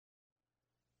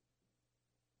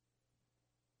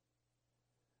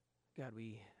God,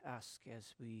 we ask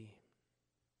as we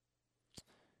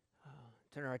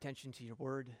turn our attention to your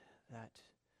word that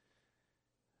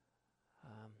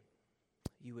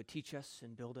you would teach us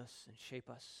and build us and shape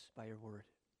us by your word.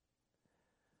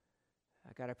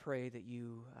 God, I pray that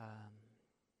you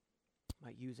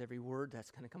might use every word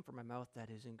that's going to come from my mouth that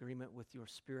is in agreement with your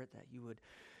spirit, that you would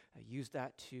use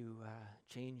that to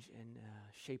change and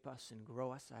shape us and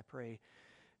grow us. I pray,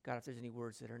 God, if there's any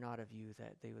words that are not of you,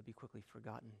 that they would be quickly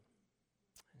forgotten.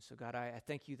 And so, God, I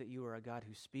thank you that you are a God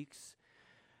who speaks,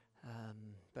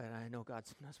 but I know, God,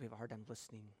 sometimes we have a hard time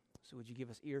listening. So would you give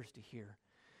us ears to hear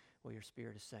what your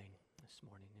Spirit is saying this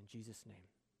morning? In Jesus' name,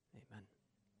 amen.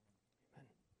 Amen.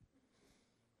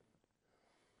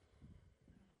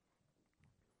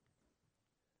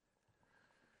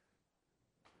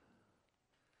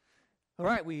 All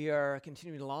right, we are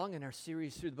continuing along in our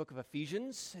series through the book of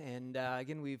Ephesians, and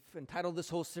again, we've entitled this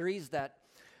whole series that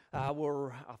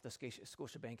we're, off the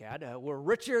Scotiabank ad, we're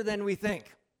richer than we think.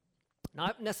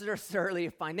 Not necessarily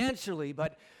financially,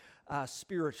 but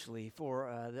spiritually.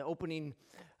 For the opening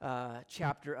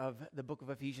chapter of the book of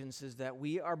Ephesians says that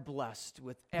we are blessed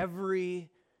with every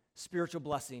spiritual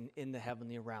blessing in the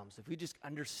heavenly realms. If we just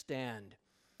understand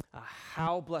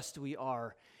how blessed we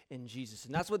are in Jesus.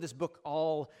 And that's what this book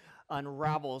all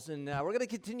unravels. And we're going to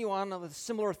continue on with a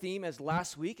similar theme as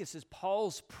last week. It says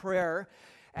Paul's prayer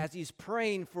as he's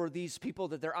praying for these people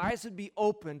that their eyes would be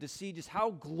open to see just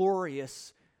how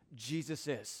glorious Jesus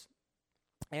is.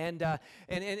 And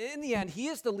in the end, he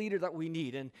is the leader that we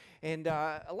need. And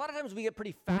a lot of times we get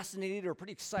pretty fascinated or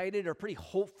pretty excited or pretty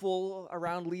hopeful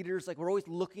around leaders. Like we're always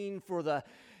looking for the,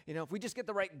 if we just get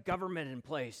the right government in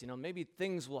place, maybe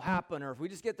things will happen. Or if we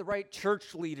just get the right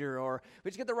church leader, or if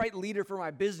we just get the right leader for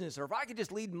my business, or if I could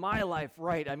just lead my life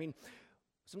right. I mean,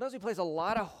 sometimes we place a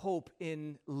lot of hope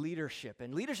in leadership.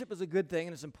 And leadership is a good thing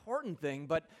and it's an important thing,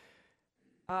 but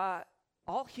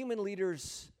all human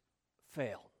leaders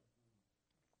fail.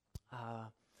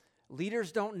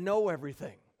 Leaders don't know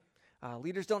everything.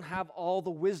 Leaders don't have all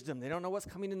the wisdom. They don't know what's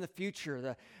coming in the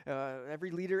future.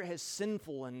 Every leader is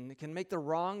sinful and can make the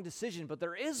wrong decision, but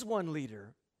there is one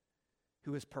leader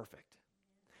who is perfect,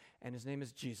 and his name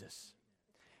is Jesus.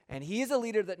 And he is a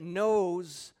leader that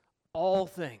knows all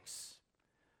things.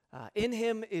 In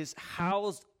him is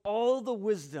housed all the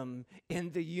wisdom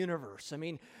in the universe. I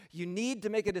mean, you need to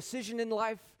make a decision in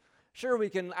life. Sure, we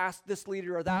can ask this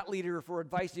leader or that leader for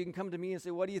advice. You can come to me and say,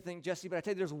 what do you think, Jesse? But I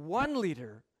tell you, there's one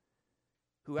leader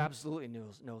who absolutely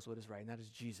knows what is right, and that is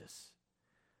Jesus.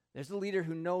 There's a leader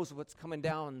who knows what's coming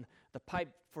down the pipe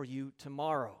for you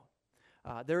tomorrow.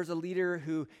 There's a leader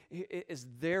who is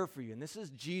there for you, and this is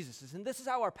Jesus. And this is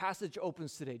how our passage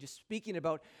opens today, just speaking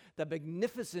about the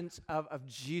magnificence of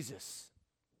Jesus.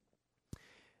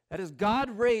 That is,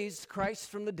 God raised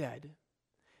Christ from the dead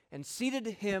and seated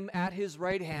him at his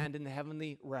right hand in the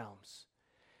heavenly realms,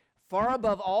 far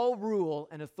above all rule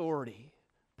and authority,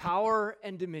 power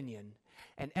and dominion,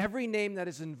 and every name that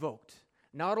is invoked,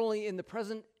 not only in the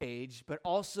present age, but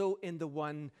also in the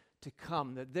one to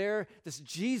come. That this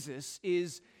Jesus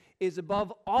is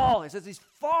above all. It says he's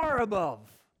far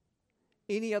above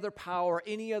any other power,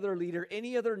 any other leader,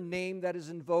 any other name that is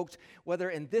invoked, whether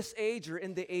in this age or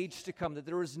in the age to come. That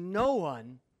there is no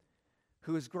one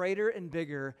who is greater and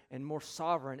bigger and more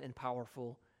sovereign and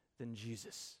powerful than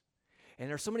Jesus. And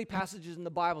there are so many passages in the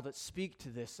Bible that speak to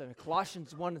this. I mean,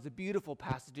 Colossians 1 is a beautiful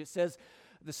passage. It says,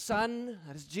 the Son,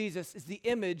 that is Jesus, is the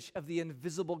image of the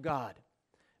invisible God.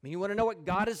 I mean, you want to know what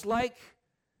God is like?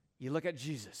 You look at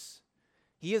Jesus.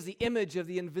 He is the image of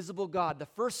the invisible God, the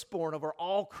firstborn over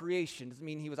all creation. Doesn't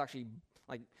mean he was actually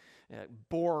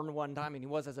born one time, and he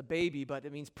was as a baby, but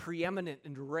it means preeminent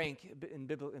in rank in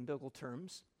biblical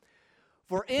terms.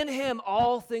 For in him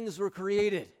all things were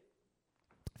created,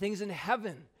 things in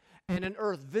heaven and in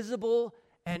earth, visible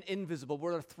and invisible,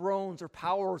 whether thrones or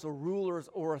powers or rulers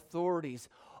or authorities.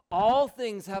 All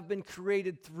things have been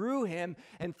created through him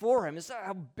and for him. This is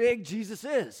how big Jesus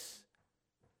is.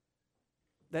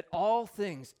 That all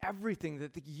things, everything,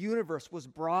 that the universe was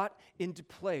brought into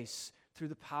place through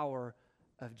the power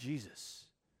of Jesus.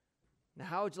 Now,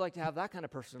 how would you like to have that kind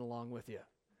of person along with you?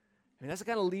 I mean, that's the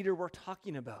kind of leader we're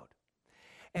talking about.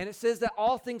 And it says that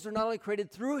all things are not only created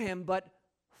through him, but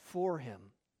for him.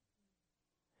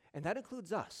 And that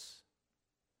includes us.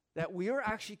 That we are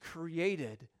actually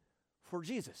created for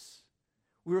Jesus.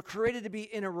 We were created to be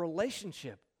in a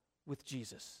relationship with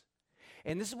Jesus.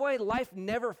 And this is why life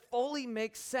never fully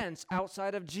makes sense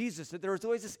outside of Jesus. That there is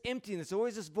always this emptiness, there's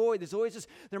always this void,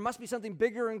 there must be something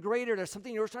bigger and greater. There's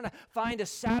something you're trying to find to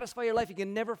satisfy your life. You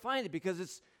can never find it because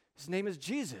his name is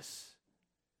Jesus.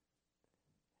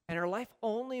 And our life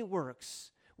only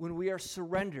works when we are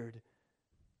surrendered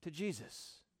to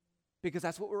Jesus, because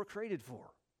that's what we were created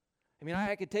for. I mean,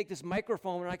 I could take this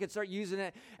microphone and I could start using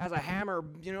it as a hammer.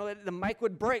 You know, the mic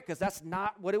would break because that's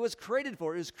not what it was created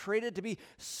for. It was created to be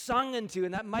sung into,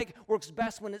 and that mic works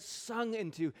best when it's sung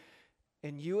into.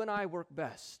 And you and I work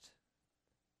best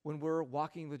when we're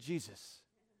walking with Jesus,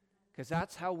 because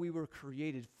that's how we were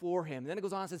created, for him. And then it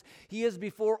goes on and says, he is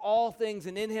before all things,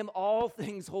 and in him all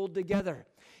things hold together.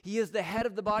 He is the head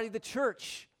of the body of the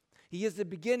church. He is the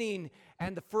beginning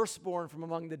and the firstborn from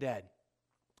among the dead,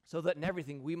 so that in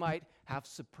everything we might have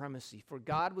supremacy. For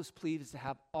God was pleased to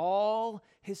have all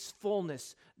his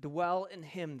fullness dwell in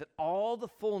him, that all the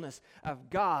fullness of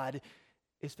God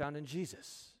is found in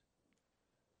Jesus.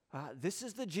 This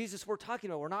is the Jesus we're talking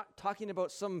about. We're not talking about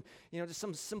just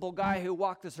some simple guy who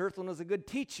walked this earth and was a good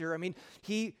teacher. I mean,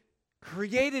 he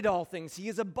created all things. He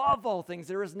is above all things.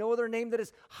 There is no other name that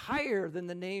is higher than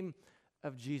the name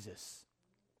of Jesus.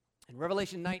 And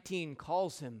Revelation 19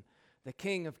 calls him the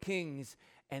King of Kings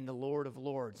and the Lord of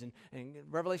Lords. And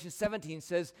Revelation 17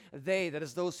 says that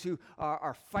is those who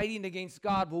are fighting against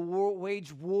God, will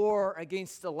wage war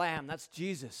against the Lamb. That's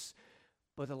Jesus.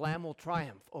 But the Lamb will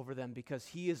triumph over them because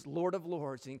he is Lord of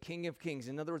Lords and King of Kings.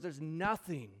 In other words, there's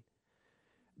nothing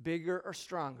bigger or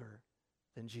stronger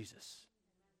than Jesus.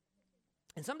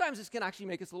 And sometimes this can actually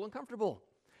make us a little uncomfortable,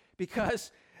 because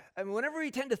whenever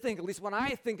we tend to think, at least when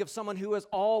I think of someone who has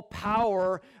all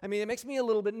power, it makes me a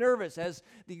little bit nervous. As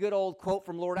the good old quote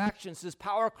from Lord Action says,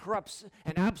 power corrupts,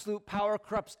 and absolute power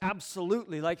corrupts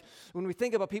absolutely. Like when we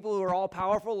think about people who are all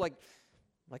powerful, like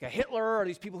a Hitler, or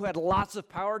these people who had lots of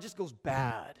power, it just goes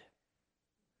bad.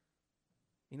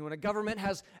 When a government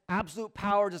has absolute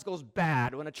power, it just goes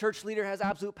bad. When a church leader has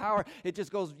absolute power, it just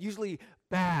goes usually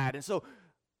bad. And so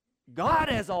God,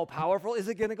 as all powerful, is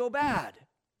it going to go bad?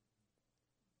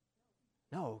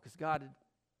 No, because God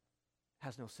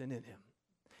has no sin in him,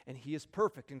 and he is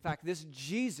perfect. In fact, this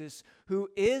Jesus, who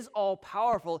is all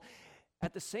powerful,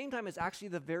 at the same time is actually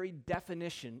the very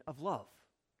definition of love.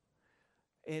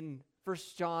 In 1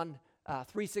 John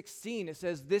 3:16, it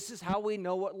says, this is how we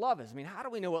know what love is. How do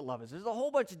we know what love is? There's a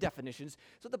whole bunch of definitions.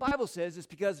 So what the Bible says is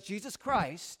because Jesus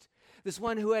Christ, this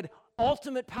one who had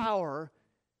ultimate power,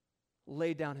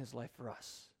 laid down his life for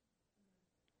us.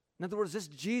 In other words, this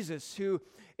Jesus, who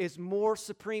is more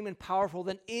supreme and powerful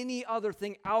than any other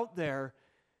thing out there,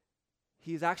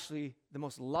 he's actually the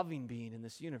most loving being in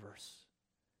this universe.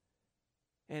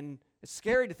 And it's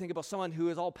scary to think about someone who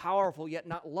is all powerful yet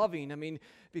not loving.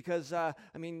 Because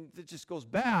it just goes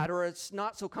bad, or it's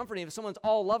not so comforting. If someone's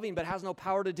all loving but has no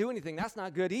power to do anything, that's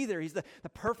not good either. He's the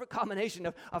perfect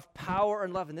combination of power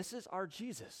and love. And this is our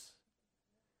Jesus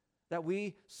that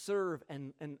we serve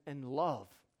and love.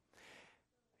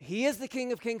 He is the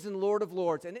King of Kings and Lord of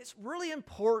Lords. And it's really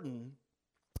important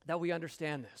that we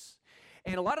understand this.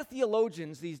 And a lot of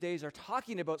theologians these days are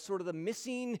talking about sort of the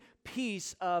missing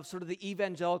piece of sort of the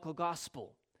evangelical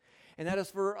gospel. And that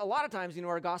is, for a lot of times,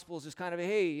 our gospel is just kind of,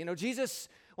 hey, Jesus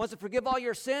wants to forgive all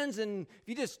your sins, and if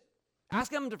you just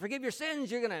ask him to forgive your sins,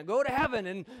 you're going to go to heaven.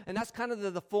 And that's kind of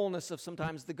the fullness of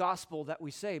sometimes the gospel that we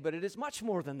say. But it is much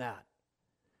more than that.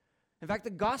 In fact,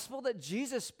 the gospel that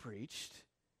Jesus preached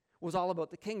was all about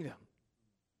the kingdom.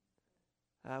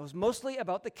 It was mostly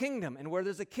about the kingdom. And where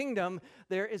there's a kingdom,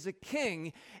 there is a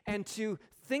king. And to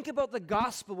think about the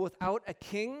gospel without a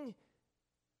king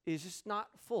is just not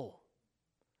full.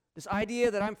 This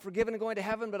idea that I'm forgiven and going to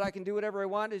heaven, but I can do whatever I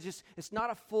want, it's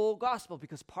not a full gospel,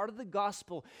 because part of the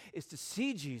gospel is to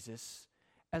see Jesus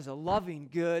as a loving,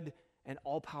 good, and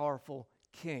all-powerful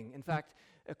king. In fact,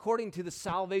 according to the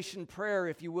salvation prayer,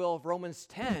 if you will, of Romans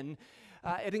 10,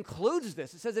 it includes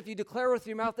this. It says, if you declare with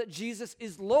your mouth that Jesus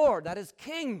is Lord, that is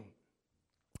King,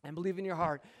 and believe in your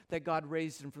heart that God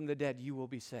raised him from the dead, you will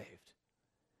be saved.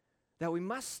 That we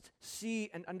must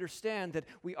see and understand that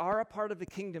we are a part of the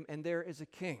kingdom and there is a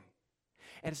king.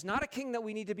 And it's not a king that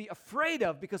we need to be afraid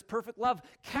of, because perfect love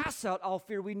casts out all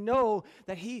fear. We know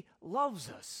that he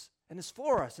loves us and is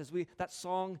for us, as that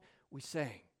song we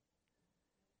sang.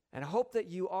 And I hope that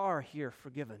you are here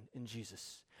forgiven in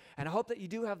Jesus. And I hope that you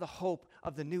do have the hope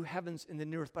of the new heavens and the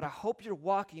new earth. But I hope you're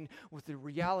walking with the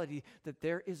reality that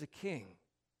there is a king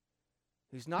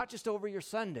who's not just over your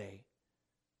Sunday,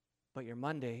 but your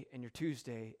Monday and your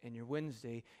Tuesday and your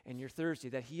Wednesday and your Thursday.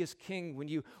 That he is king when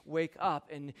you wake up,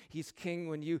 and he's king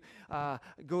when you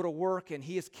go to work, and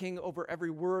he is king over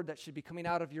every word that should be coming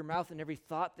out of your mouth and every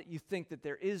thought that you think. That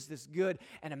there is this good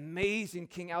and amazing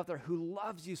king out there who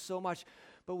loves you so much,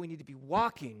 but we need to be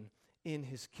walking in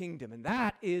his kingdom. And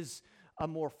that is a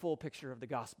more full picture of the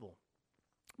gospel.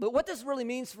 But what this really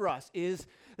means for us is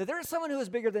that there is someone who is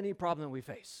bigger than any problem that we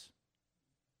face.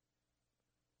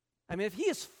 I mean, if he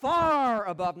is far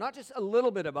above, not just a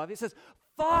little bit above, he says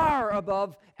far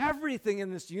above everything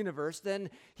in this universe, then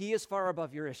he is far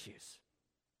above your issues.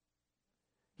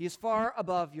 He is far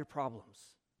above your problems.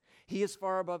 He is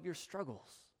far above your struggles.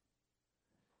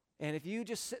 And if you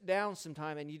just sit down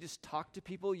sometime and you just talk to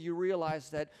people, you realize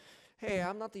that, hey,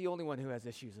 I'm not the only one who has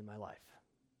issues in my life.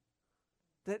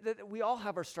 That we all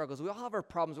have our struggles. We all have our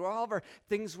problems. We all have our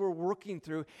things we're working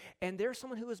through. And there's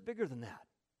someone who is bigger than that.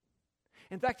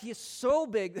 In fact, he is so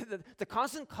big that the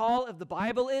constant call of the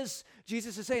Bible is,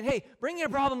 Jesus is saying, hey, bring your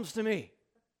problems to me.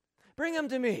 Bring them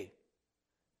to me.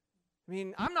 I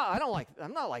mean, I'm not like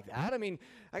that. I mean,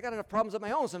 I got enough problems of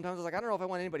my own. Sometimes it's like, I don't know if I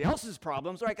want anybody else's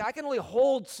problems. Right? I can only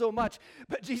hold so much.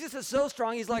 But Jesus is so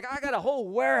strong, he's like, I got a whole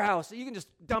warehouse that you can just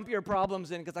dump your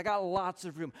problems in because I got lots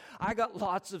of room. I got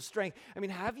lots of strength. I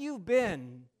mean, have you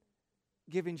been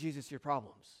giving Jesus your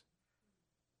problems?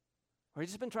 Or have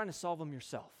you just been trying to solve them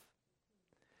yourself?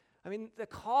 I mean, the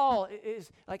call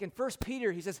is, like in 1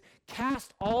 Peter, he says,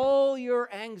 cast all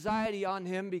your anxiety on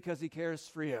him because he cares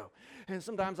for you. And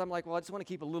sometimes I'm like, well, I just want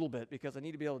to keep a little bit because I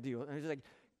need to be able to deal with it. And he's like,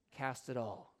 cast it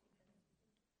all.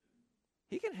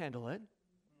 He can handle it.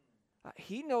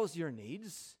 He knows your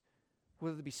needs,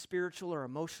 whether it be spiritual or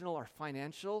emotional or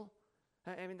financial.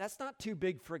 I mean, that's not too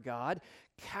big for God.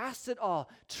 Cast it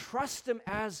all. Trust him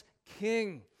as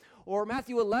king. Or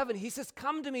Matthew 11, he says,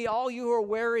 come to me, all you who are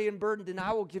weary and burdened, and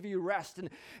I will give you rest.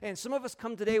 And some of us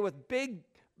come today with big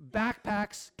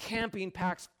backpacks, camping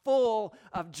packs full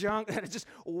of junk that is just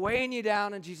weighing you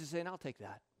down, and Jesus is saying, I'll take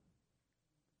that.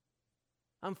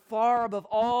 I'm far above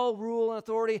all rule and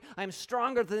authority. I'm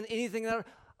stronger than anything that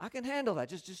I can handle that.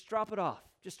 Just drop it off.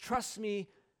 Just trust me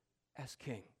as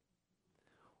king.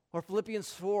 Or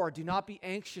Philippians 4, do not be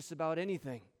anxious about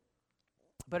anything,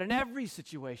 but in every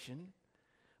situation,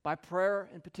 by prayer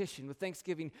and petition, with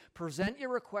thanksgiving, present your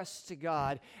requests to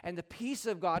God, and the peace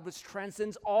of God, which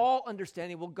transcends all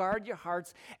understanding, will guard your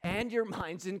hearts and your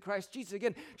minds in Christ Jesus.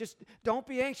 Again, just don't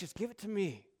be anxious. Give it to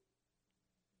me.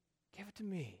 Give it to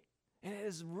me. And it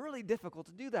is really difficult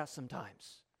to do that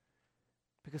sometimes,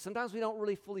 because sometimes we don't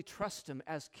really fully trust him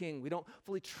as king. We don't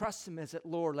fully trust him as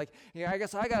Lord. Like, yeah, I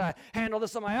guess I got to handle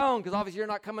this on my own because obviously you're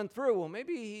not coming through. Well,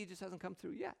 maybe he just hasn't come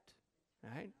through yet,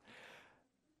 right?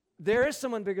 There is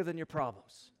someone bigger than your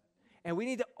problems. And we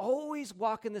need to always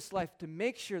walk in this life to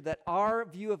make sure that our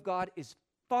view of God is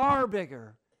far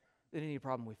bigger than any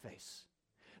problem we face.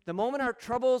 The moment our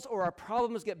troubles or our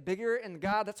problems get bigger in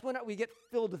God, that's when we get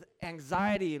filled with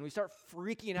anxiety and we start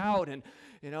freaking out and,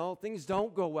 things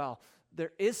don't go well.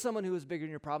 There is someone who is bigger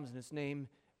than your problems, and his name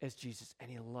is Jesus,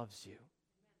 and he loves you.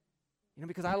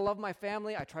 Because I love my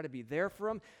family, I try to be there for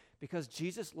them. Because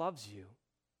Jesus loves you.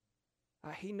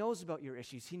 He knows about your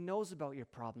issues. He knows about your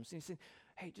problems. And he's saying,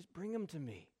 hey, just bring them to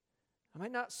me. I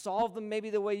might not solve them maybe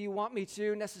the way you want me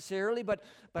to necessarily, but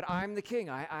I'm the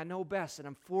king. I know best, and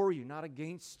I'm for you, not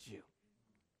against you.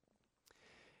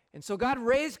 And so God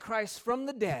raised Christ from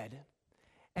the dead,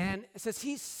 and it says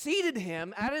he seated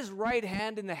him at his right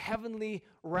hand in the heavenly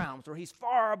realms, where he's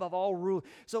far above all rule.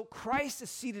 So Christ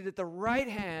is seated at the right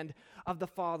hand of the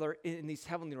Father in these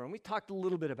heavenly realms. We talked a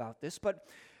little bit about this, but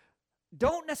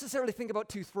don't necessarily think about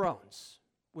two thrones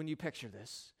when you picture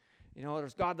this.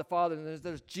 There's God the Father and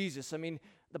there's Jesus. I mean,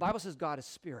 the Bible says God is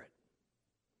spirit.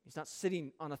 He's not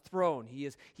sitting on a throne. He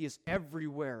is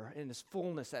everywhere in his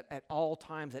fullness at all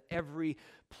times, at every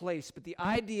place. But the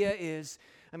idea is,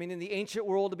 in the ancient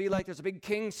world, to be like there's a big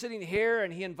king sitting here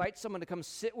and he invites someone to come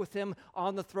sit with him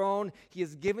on the throne. He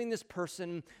is giving this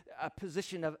person a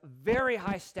position of very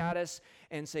high status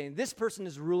and saying, this person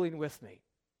is ruling with me.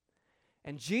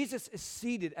 And Jesus is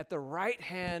seated at the right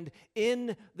hand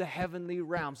in the heavenly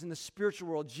realms. In the spiritual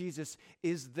world, Jesus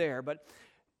is there. But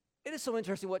it is so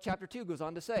interesting what chapter 2 goes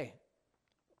on to say.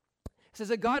 It says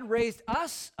that God raised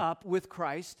us up with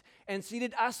Christ and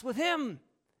seated us with him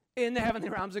in the heavenly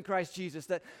realms in Christ Jesus.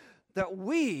 That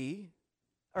we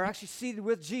are actually seated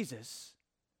with Jesus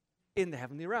in the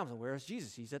heavenly realms. And where is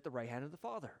Jesus? He's at the right hand of the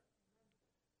Father.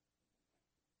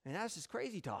 And that's just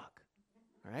crazy talk,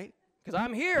 right? Because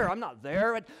I'm here, I'm not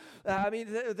there.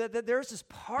 There's this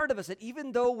part of us that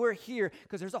even though we're here,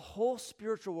 because there's a whole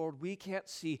spiritual world we can't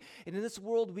see, and in this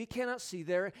world we cannot see,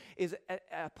 there is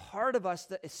a part of us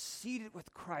that is seated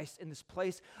with Christ in this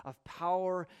place of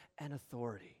power and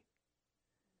authority.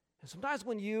 And sometimes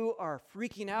when you are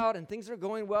freaking out and things are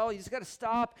going well, you just got to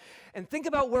stop and think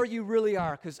about where you really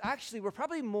are, because actually we're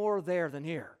probably more there than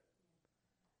here.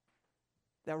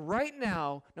 That right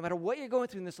now, no matter what you're going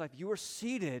through in this life, you are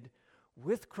seated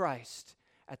with Christ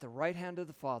at the right hand of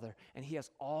the Father, and he has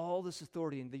all this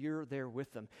authority, and you're there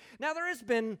with them. Now, there has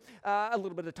been a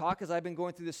little bit of talk as I've been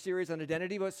going through this series on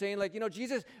identity about saying, like,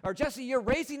 Jesus, or Jesse, you're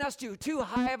raising us to too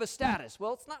high of a status.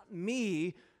 Well, it's not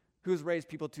me who has raised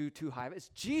people to too high. It's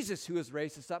Jesus who has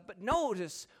raised us up. But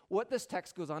notice what this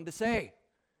text goes on to say.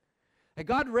 That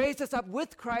God raised us up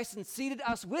with Christ and seated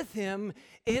us with him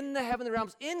in the heavenly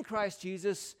realms in Christ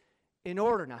Jesus in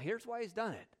order. Now, here's why he's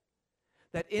done it.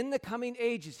 That in the coming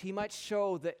ages he might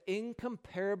show the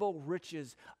incomparable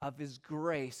riches of his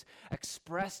grace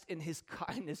expressed in his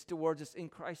kindness towards us in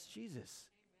Christ Jesus.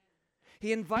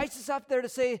 He invites us up there to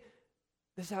say,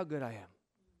 this is how good I am.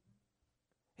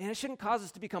 And it shouldn't cause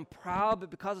us to become proud,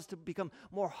 but cause us to become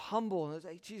more humble. And it's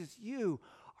like, Jesus, you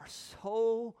are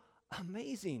so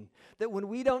amazing that when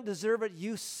we don't deserve it,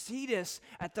 you seat us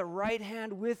at the right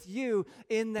hand with you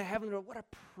in the heavenly realm. What a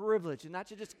privilege. And that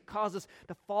should just cause us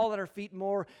to fall at our feet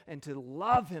more and to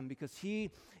love him because he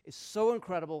is so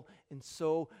incredible and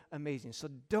so amazing. So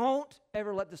don't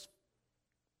ever let this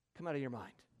come out of your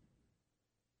mind.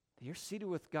 You're seated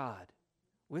with God,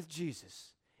 with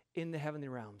Jesus in the heavenly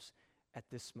realms at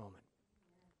this moment.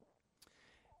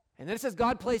 And then it says,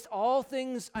 God placed all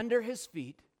things under his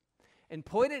feet and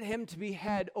appointed him to be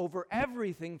head over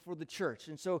everything for the church.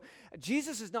 And so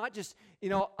Jesus is not just,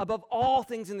 above all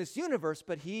things in this universe,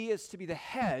 but he is to be the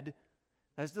head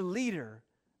as the leader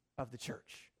of the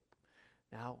church.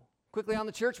 Now, quickly on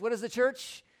the church, what is the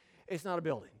church? It's not a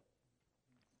building.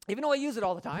 Even though I use it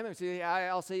all the time,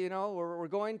 I'll say, we're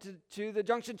going to the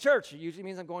Junction Church. It usually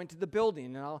means I'm going to the building.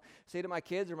 And I'll say to my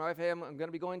kids or my wife, hey, I'm going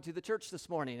to be going to the church this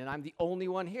morning, and I'm the only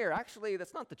one here. Actually,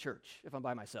 that's not the church if I'm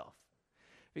by myself.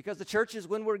 Because the church is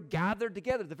when we're gathered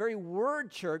together. The very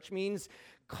word church means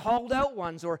called out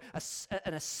ones or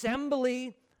an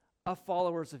assembly of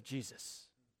followers of Jesus.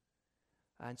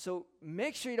 And so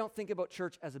make sure you don't think about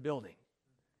church as a building.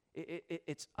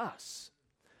 It's us.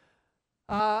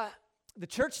 The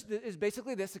church is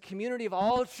basically this, a community of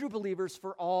all true believers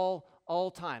for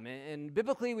all time. And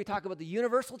biblically, we talk about the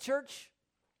universal church.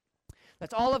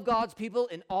 That's all of God's people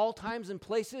in all times and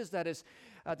places. That is,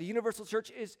 the universal church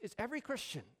is every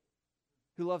Christian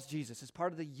who loves Jesus. It's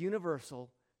part of the universal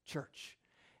church.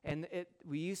 And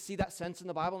we see that sense in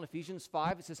the Bible in Ephesians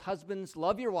 5. It says, husbands,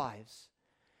 love your wives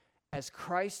as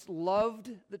Christ loved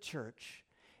the church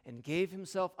and gave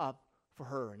himself up for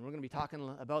her. And we're going to be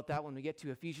talking about that when we get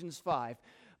to Ephesians 5.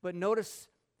 But notice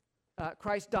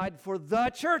Christ died for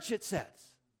the church, it says.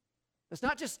 It's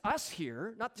not just us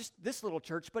here, not just this little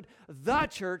church, but the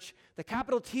church, the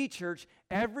capital T church.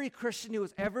 Every Christian who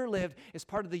has ever lived is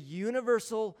part of the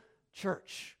universal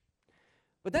church.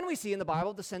 But then we see in the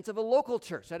Bible the sense of a local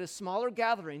church. That is smaller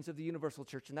gatherings of the universal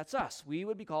church, and that's us. We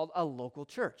would be called a local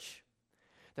church.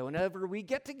 That whenever we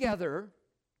get together,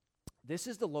 this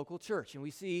is the local church. And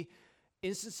we see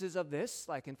instances of this,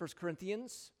 like in 1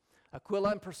 Corinthians, Aquila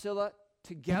and Priscilla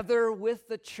together with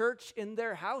the church in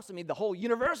their house. I mean, the whole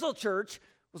universal church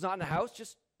was not in the house,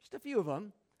 just a few of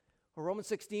them. Or Romans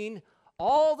 16,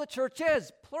 all the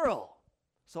churches, plural.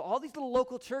 So all these little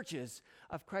local churches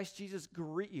of Christ Jesus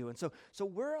greet you. And so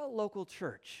we're a local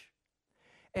church.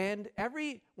 And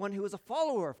everyone who is a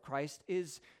follower of Christ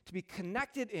is to be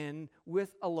connected in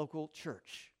with a local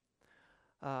church.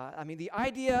 The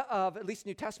idea of, at least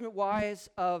New Testament-wise,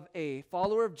 of a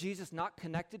follower of Jesus not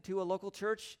connected to a local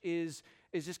church is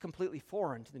just completely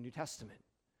foreign to the New Testament.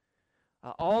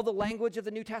 All the language of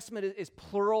the New Testament is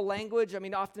plural language.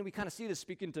 Often we kind of see this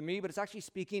speaking to me, but it's actually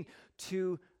speaking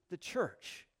to the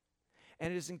church.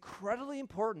 And it is incredibly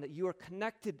important that you are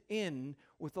connected in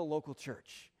with a local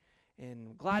church. And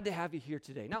I'm glad to have you here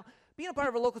today. Now, being a part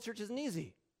of a local church isn't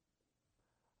easy.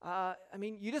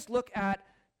 You just look at,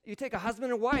 you take a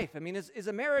husband and wife. Is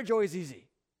a marriage always easy?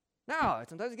 No,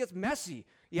 sometimes it gets messy.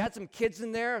 You had some kids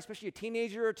in there, especially a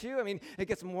teenager or two. It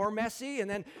gets more messy. And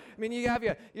then, you have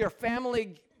your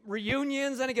family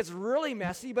reunions, and it gets really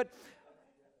messy. But,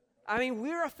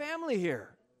 we're a family here.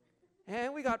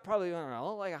 And we got probably,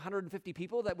 like 150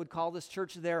 people that would call this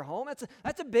church their home.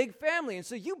 That's a big family. And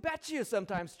so you bet you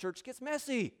sometimes church gets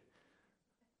messy.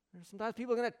 Sometimes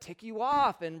people are going to tick you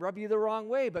off and rub you the wrong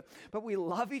way, but we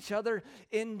love each other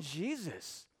in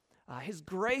Jesus. His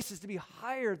grace is to be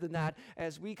higher than that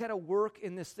as we kind of work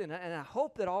in this thing. And I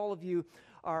hope that all of you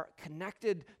are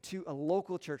connected to a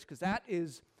local church, because that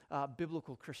is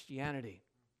biblical Christianity.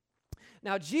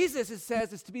 Now, Jesus, it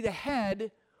says, is to be the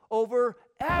head over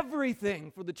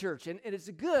everything for the church. And it's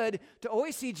good to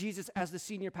always see Jesus as the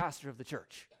senior pastor of the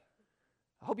church.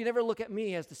 I hope you never look at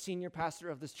me as the senior pastor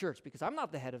of this church, because I'm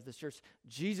not the head of this church.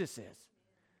 Jesus is.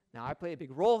 Now, I play a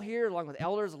big role here, along with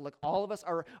elders, like all of us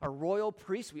are royal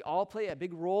priests. We all play a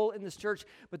big role in this church,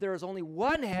 but there is only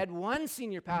one head, one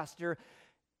senior pastor,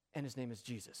 and his name is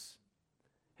Jesus.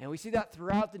 And we see that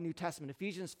throughout the New Testament.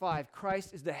 Ephesians 5,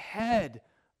 Christ is the head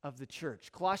of the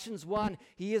church. Colossians 1,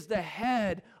 he is the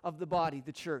head of the body,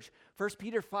 the church. 1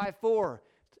 Peter 5:4,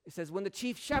 it says, when the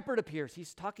chief shepherd appears,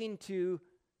 he's talking to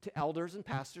elders and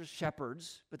pastors,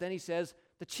 shepherds, but then he says,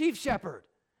 the chief shepherd.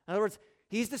 In other words,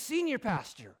 he's the senior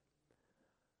pastor.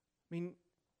 I mean,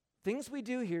 things we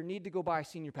do here need to go by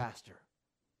senior pastor.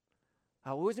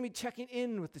 We always need to be checking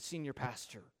in with the senior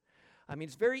pastor. I mean,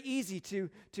 it's very easy to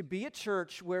be a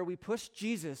church where we push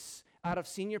Jesus out of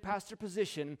senior pastor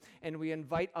position and we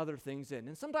invite other things in.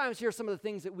 And sometimes here are some of the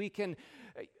things that we can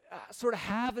sort of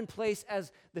have in place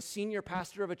as the senior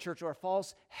pastor of a church or a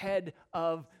false head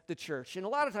of the church. And a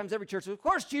lot of times every church says, of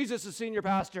course Jesus is senior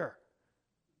pastor,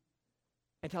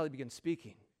 until he begins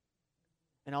speaking.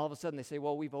 And all of a sudden they say,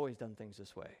 well, we've always done things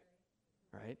this way,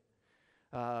 right?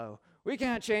 We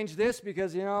can't change this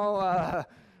because,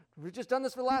 we've just done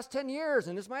this for the last 10 years,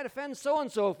 and this might offend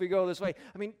so-and-so if we go this way.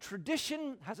 I mean,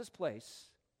 tradition has its place,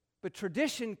 but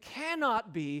tradition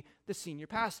cannot be the senior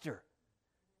pastor.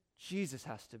 Jesus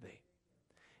has to be.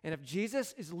 And if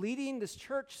Jesus is leading this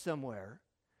church somewhere,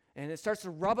 and it starts to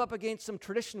rub up against some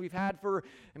tradition we've had it's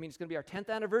going to be our 10th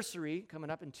anniversary coming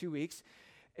up in 2 weeks.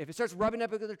 If it starts rubbing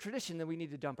up against the tradition, then we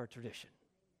need to dump our tradition.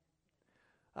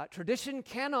 Tradition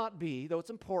cannot be, though it's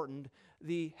important,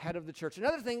 the head of the church.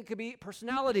 Another thing could be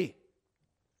personality.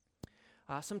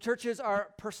 Some churches are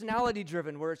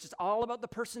personality-driven, where it's just all about the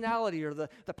personality or the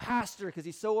pastor because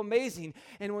he's so amazing.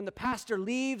 And when the pastor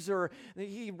leaves or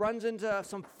he runs into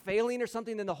some failing or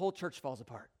something, then the whole church falls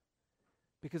apart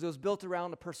because it was built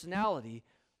around a personality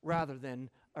rather than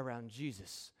around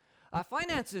Jesus.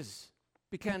 Finances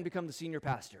can become the senior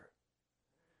pastor.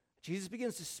 Jesus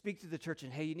begins to speak to the church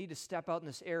and, hey, you need to step out in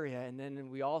this area. And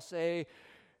then we all say,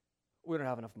 we don't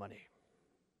have enough money.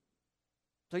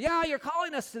 So yeah, you're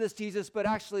calling us to this, Jesus, but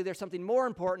actually there's something more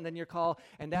important than your call,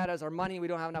 and that is our money. We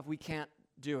don't have enough. We can't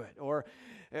do it. Or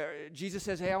Jesus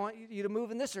says, hey, I want you to move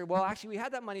in this area. Well, actually, we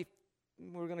had that money.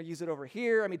 We're going to use it over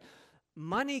here. I mean,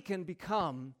 money can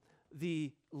become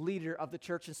the leader of the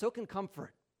church, and so can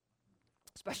comfort.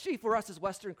 Especially for us as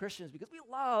Western Christians, because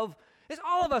it's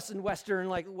all of us in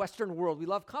Western world, we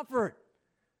love comfort.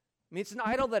 I mean, it's an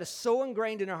idol that is so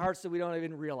ingrained in our hearts that we don't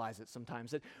even realize it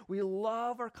sometimes, that we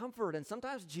love our comfort, and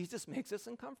sometimes Jesus makes us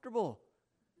uncomfortable.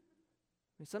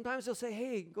 I mean, sometimes he'll say,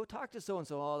 hey, go talk to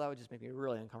so-and-so. Oh, that would just make me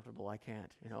really uncomfortable. I can't,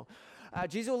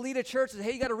 Jesus will lead a church and say,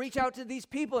 hey, you got to reach out to these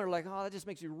people. And they're like, oh, that just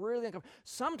makes you really uncomfortable.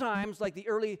 Sometimes, like the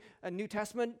early New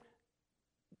Testament,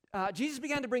 Jesus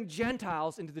began to bring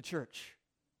Gentiles into the church.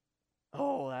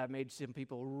 Oh, that made some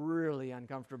people really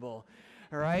uncomfortable,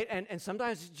 all right? And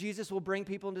sometimes Jesus will bring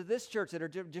people into this church that are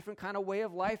different kind of way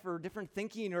of life or different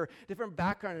thinking or different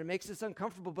background, and it makes us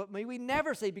uncomfortable. But may we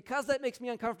never say, because that makes me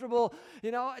uncomfortable,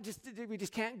 we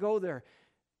just can't go there.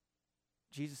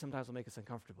 Jesus sometimes will make us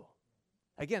uncomfortable.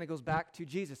 Again, it goes back to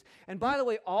Jesus. And by the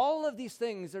way, all of these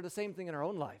things are the same thing in our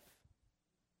own life,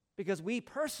 because we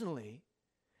personally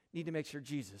need to make sure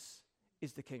Jesus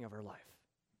is the king of our life.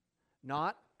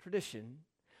 Not tradition,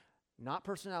 not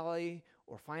personality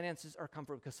or finances or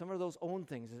comfort, because some of those own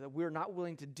things that we're not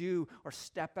willing to do or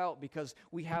step out because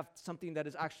we have something that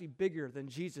is actually bigger than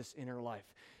Jesus in our life,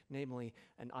 namely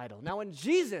an idol. Now, when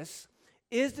Jesus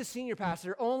is the senior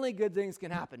pastor, only good things can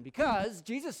happen, because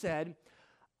Jesus said,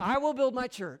 I will build my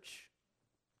church,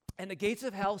 and the gates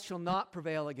of hell shall not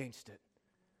prevail against it.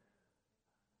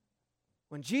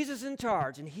 When Jesus is in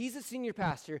charge and he's the senior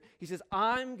pastor, he says,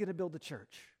 I'm going to build the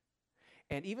church.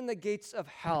 And even the gates of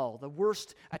hell, the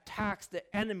worst attacks, the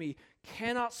enemy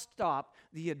cannot stop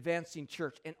the advancing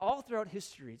church. And all throughout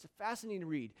history, it's a fascinating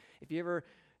read. If you ever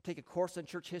take a course on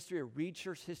church history or read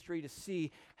church history, to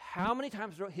see how many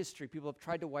times throughout history people have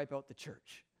tried to wipe out the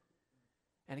church.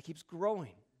 And it keeps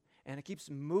growing, and it keeps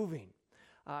moving.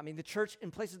 The church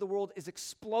in places of the world is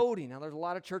exploding. Now, there's a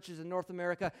lot of churches in North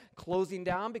America closing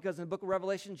down, because in the book of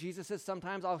Revelation, Jesus says,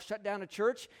 sometimes I'll shut down a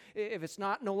church if it's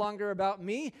no longer about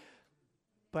me.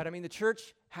 But the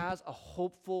church has a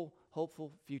hopeful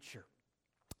future.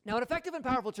 Now, an effective and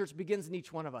powerful church begins in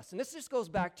each one of us. And this just goes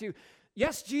back to,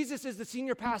 yes, Jesus is the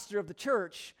senior pastor of the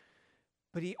church,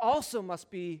 but he also must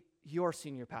be your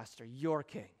senior pastor, your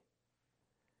king.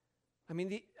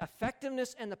 The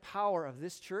effectiveness and the power of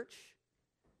this church,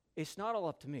 it's not all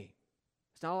up to me.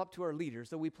 It's not all up to our leaders,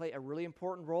 though we play a really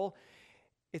important role.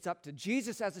 It's up to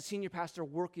Jesus as the senior pastor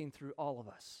working through all of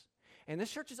us. And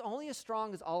this church is only as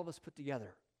strong as all of us put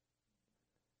together.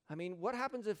 What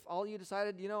happens if all you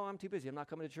decided, I'm too busy, I'm not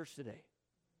coming to church today?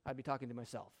 I'd be talking to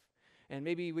myself. And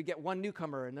maybe we get one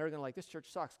newcomer, and they're going to like, this church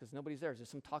sucks because nobody's there. There's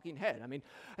just some talking head. I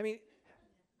mean,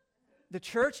 the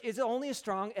church is only as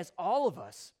strong as all of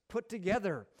us put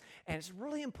together. And it's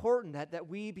really important that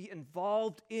we be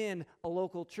involved in a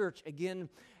local church, again,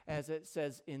 as it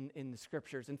says in the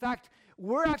scriptures. In fact,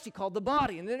 we're actually called the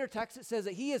body. In the inner text, it says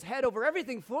that he is head over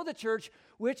everything for the church,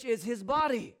 which is his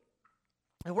body.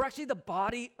 And we're actually the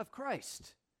body of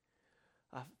Christ.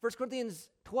 1 Corinthians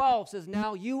 12 says,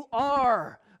 now you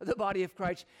are the body of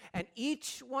Christ, and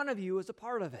each one of you is a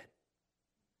part of it.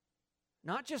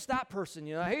 Not just that person,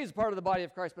 he's part of the body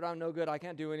of Christ, but I'm no good, I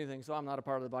can't do anything, so I'm not a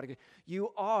part of the body.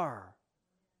 You are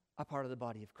a part of the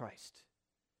body of Christ.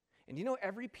 And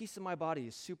every piece of my body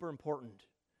is super important.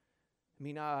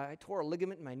 I tore a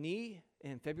ligament in my knee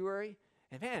in February,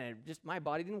 and man, my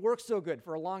body didn't work so good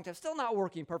for a long time. Still not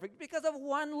working perfect because of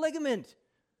one ligament.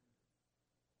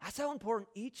 That's how important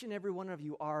each and every one of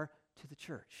you are to the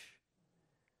church.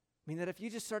 That if you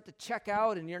just start to check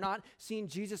out and you're not seeing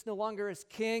Jesus no longer as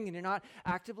king and you're not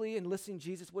actively enlisting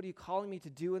Jesus, what are you calling me to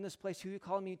do in this place? Who are you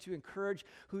calling me to encourage?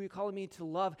 Who are you calling me to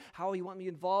love? How you want me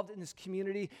involved in this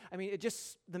community?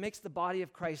 That makes the body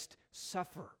of Christ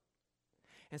suffer.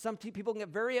 And some people get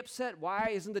very upset.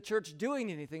 Why isn't the church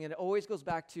doing anything? And it always goes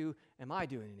back to, am I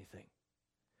doing anything?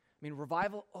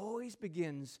 Revival always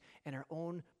begins in our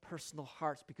own personal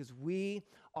hearts because we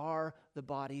are the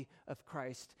body of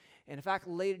Christ. And in fact,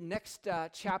 next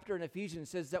chapter in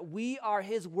Ephesians says that we are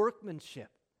his workmanship,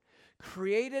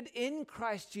 created in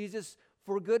Christ Jesus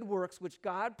for good works, which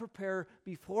God prepared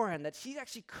beforehand, that he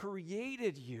actually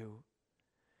created you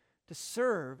to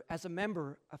serve as a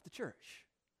member of the church.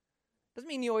 Doesn't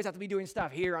mean you always have to be doing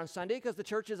stuff here on Sunday, because the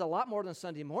church is a lot more than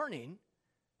Sunday morning.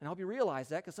 And I hope you realize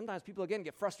that, because sometimes people, again,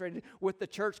 get frustrated with the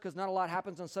church because not a lot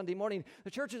happens on Sunday morning.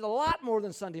 The church is a lot more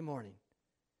than Sunday morning,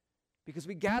 because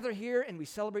we gather here and we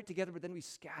celebrate together, but then we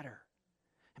scatter.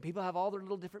 And people have all their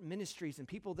little different ministries, and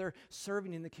people they're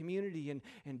serving in the community,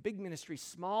 and big ministries,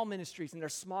 small ministries, and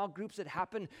there's small groups that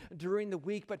happen during the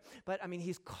week. But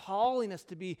he's calling us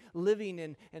to be living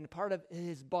in part of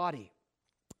his body,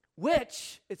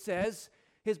 which, it says,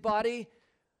 his body,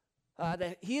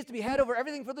 that he is to be head over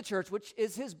everything for the church, which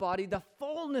is his body, the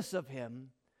fullness of him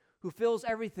who fills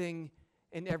everything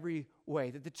in every way.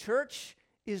 That the church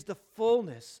is the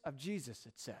fullness of Jesus,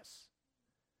 it says.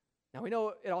 Now we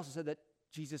know it also said that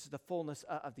Jesus is the fullness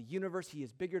of the universe. He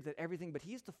is bigger than everything, but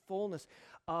he is the fullness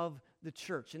of the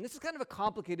church. And this is kind of a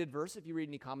complicated verse if you read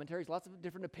any commentaries, lots of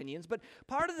different opinions. But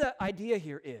part of the idea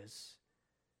here is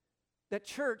that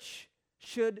church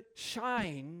should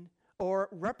shine or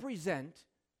represent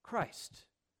Christ.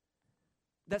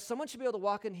 That someone should be able to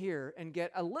walk in here and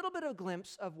get a little bit of a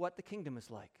glimpse of what the kingdom is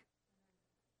like.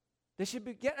 They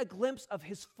should get a glimpse of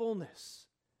his fullness.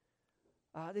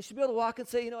 They should be able to walk and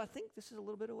say, I think this is a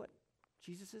little bit of what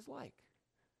Jesus is like.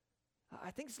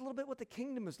 I think it's a little bit what the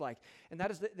kingdom is like. And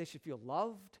that is that they should feel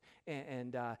loved,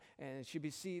 and it should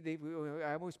be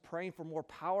I'm always praying for more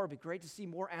power. It'd be great to see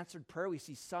more answered prayer. We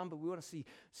see some, but we want to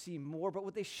see more. But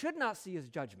what they should not see is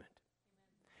judgment.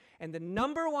 And the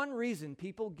number one reason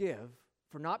people give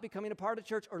for not becoming a part of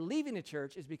church or leaving a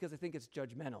church is because they think it's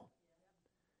judgmental.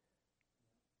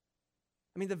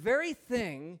 The very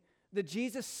thing that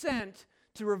Jesus sent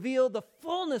to reveal the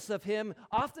fullness of him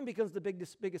often becomes the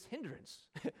biggest hindrance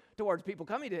towards people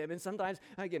coming to him. And sometimes,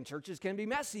 again, churches can be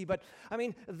messy, but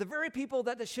the very people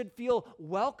that should feel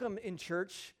welcome in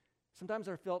church, sometimes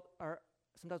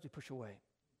we push away.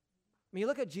 You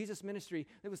look at Jesus' ministry,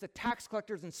 it was the tax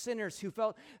collectors and sinners who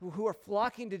were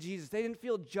flocking to Jesus. They didn't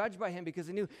feel judged by him because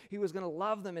they knew he was going to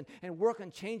love them and work on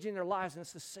changing their lives. And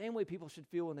it's the same way people should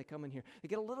feel when they come in here. They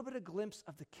get a little bit of glimpse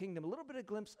of the kingdom, a little bit of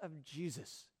glimpse of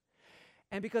Jesus.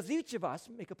 And because each of us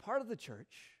make a part of the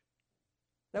church,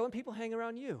 that when people hang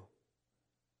around you,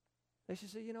 they should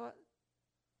say, you know what?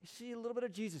 You see a little bit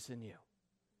of Jesus in you.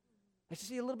 They should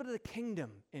see a little bit of the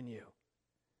kingdom in you.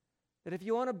 That if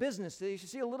you own a business, that you should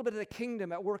see a little bit of the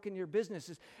kingdom at work in your business.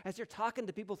 As you're talking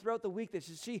to people throughout the week, they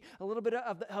should see a little bit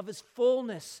of his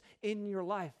fullness in your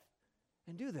life.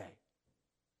 And do they?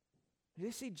 Do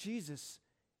they see Jesus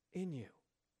in you?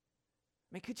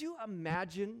 Could you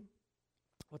imagine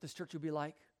what this church would be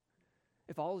like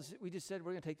if we just said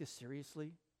we're going to take this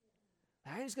seriously?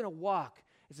 I'm just going to walk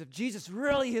as if Jesus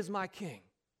really is my king.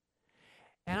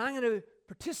 And I'm going to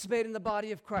participate in the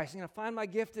body of Christ. I'm going to find my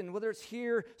gift, and whether it's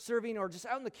here serving or just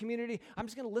out in the community, I'm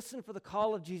just going to listen for the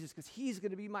call of Jesus because he's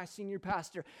going to be my senior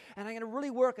pastor. And I'm going to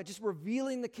really work at just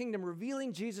revealing the kingdom,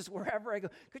 revealing Jesus wherever I go.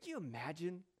 Could you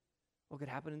imagine what could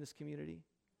happen in this community?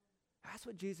 That's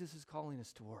what Jesus is calling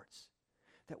us towards.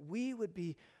 That we would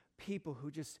be people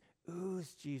who just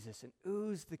ooze Jesus and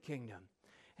ooze the kingdom.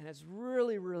 And it's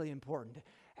really, really important.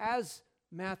 As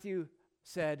Matthew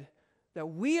said, that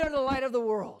we are the light of the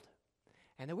world,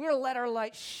 and that we are to let our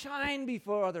light shine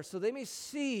before others so they may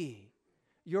see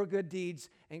your good deeds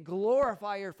and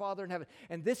glorify your Father in heaven.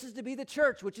 And this is to be the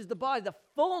church, which is the body, the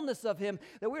fullness of him,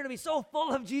 that we're to be so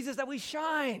full of Jesus that we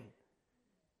shine.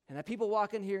 And that people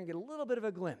walk in here and get a little bit of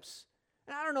a glimpse.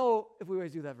 And I don't know if we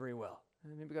always do that very well.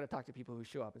 Maybe we got to talk to people who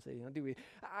show up and say, do we?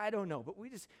 I don't know, but we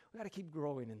got to keep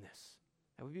growing in this.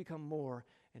 And we become more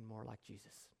and more like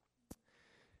Jesus.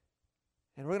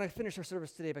 And we're going to finish our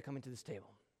service today by coming to this table.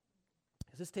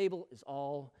 Because this table is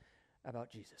all about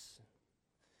Jesus.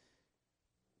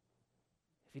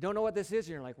 If you don't know what this is,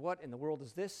 you're like, what in the world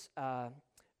is this?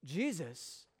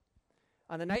 Jesus,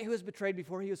 on the night he was betrayed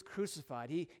before he was crucified,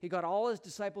 he got all his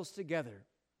disciples together.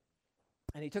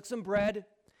 And he took some bread,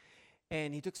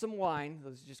 and he took some wine.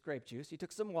 This is just grape juice. He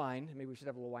took some wine. Maybe we should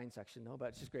have a little wine section, no, but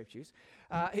it's just grape juice.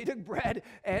 He took bread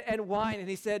and wine, and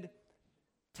he said,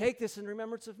 take this in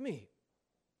remembrance of me.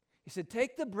 He said,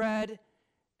 take the bread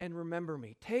and remember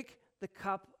me. Take the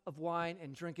cup of wine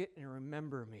and drink it and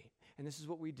remember me. And this is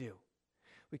what we do.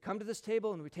 We come to this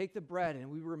table and we take the bread and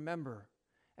we remember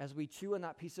as we chew on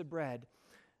that piece of bread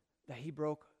that he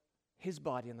broke his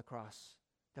body on the cross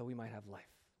that we might have life.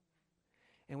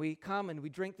 And we come and we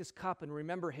drink this cup and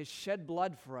remember his shed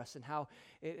blood for us and how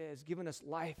it has given us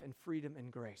life and freedom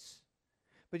and grace.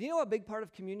 But you know a big part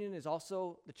of communion is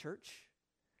also the church?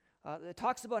 It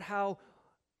talks about how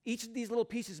each of these little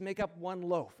pieces make up one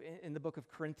loaf in the book of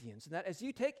Corinthians. And that as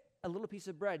you take a little piece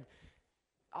of bread,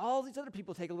 all these other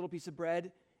people take a little piece of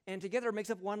bread, and together it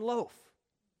makes up one loaf.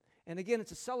 And again,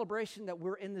 it's a celebration that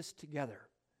we're in this together.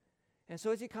 And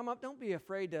so as you come up, don't be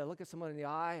afraid to look at someone in the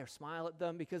eye or smile at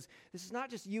them, because this is not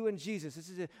just you and Jesus. This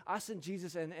is us and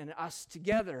Jesus and us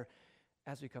together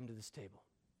as we come to this table.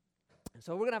 And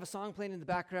so we're going to have a song playing in the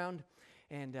background.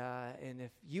 And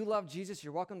if you love Jesus,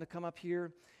 you're welcome to come up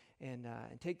here and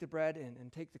take the bread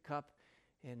and take the cup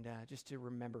and just to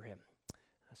remember him.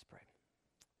 Let's pray.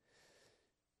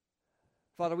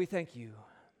 Father, we thank you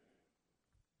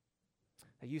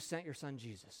that you sent your son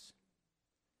Jesus.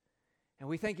 And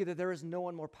we thank you that there is no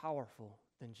one more powerful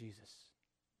than Jesus.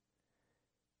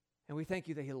 And we thank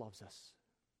you that he loves us.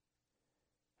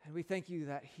 And we thank you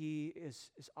that he is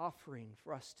offering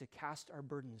for us to cast our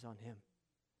burdens on him.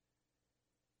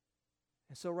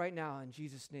 And so right now, in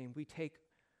Jesus' name, we take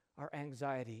our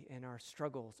anxiety and our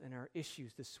struggles and our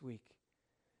issues this week,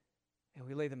 and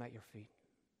we lay them at your feet.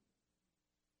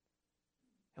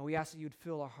 And we ask that you'd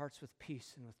fill our hearts with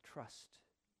peace and with trust.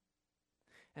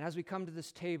 And as we come to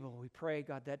this table, we pray,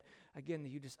 God, that, again, that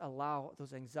you just allow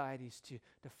those anxieties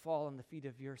to fall on the feet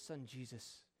of your son,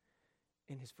 Jesus,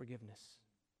 in his forgiveness.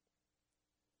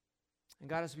 And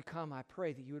God, as we come, I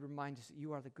pray that you would remind us that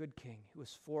you are the good King who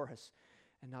is for us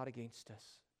and not against us.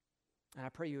 And I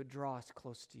pray you would draw us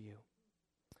close to you.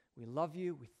 We love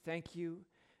you. We thank you.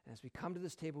 And as we come to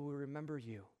this table, we remember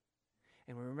you.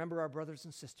 And we remember our brothers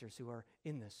and sisters who are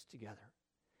in this together.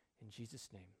 In Jesus'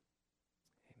 name.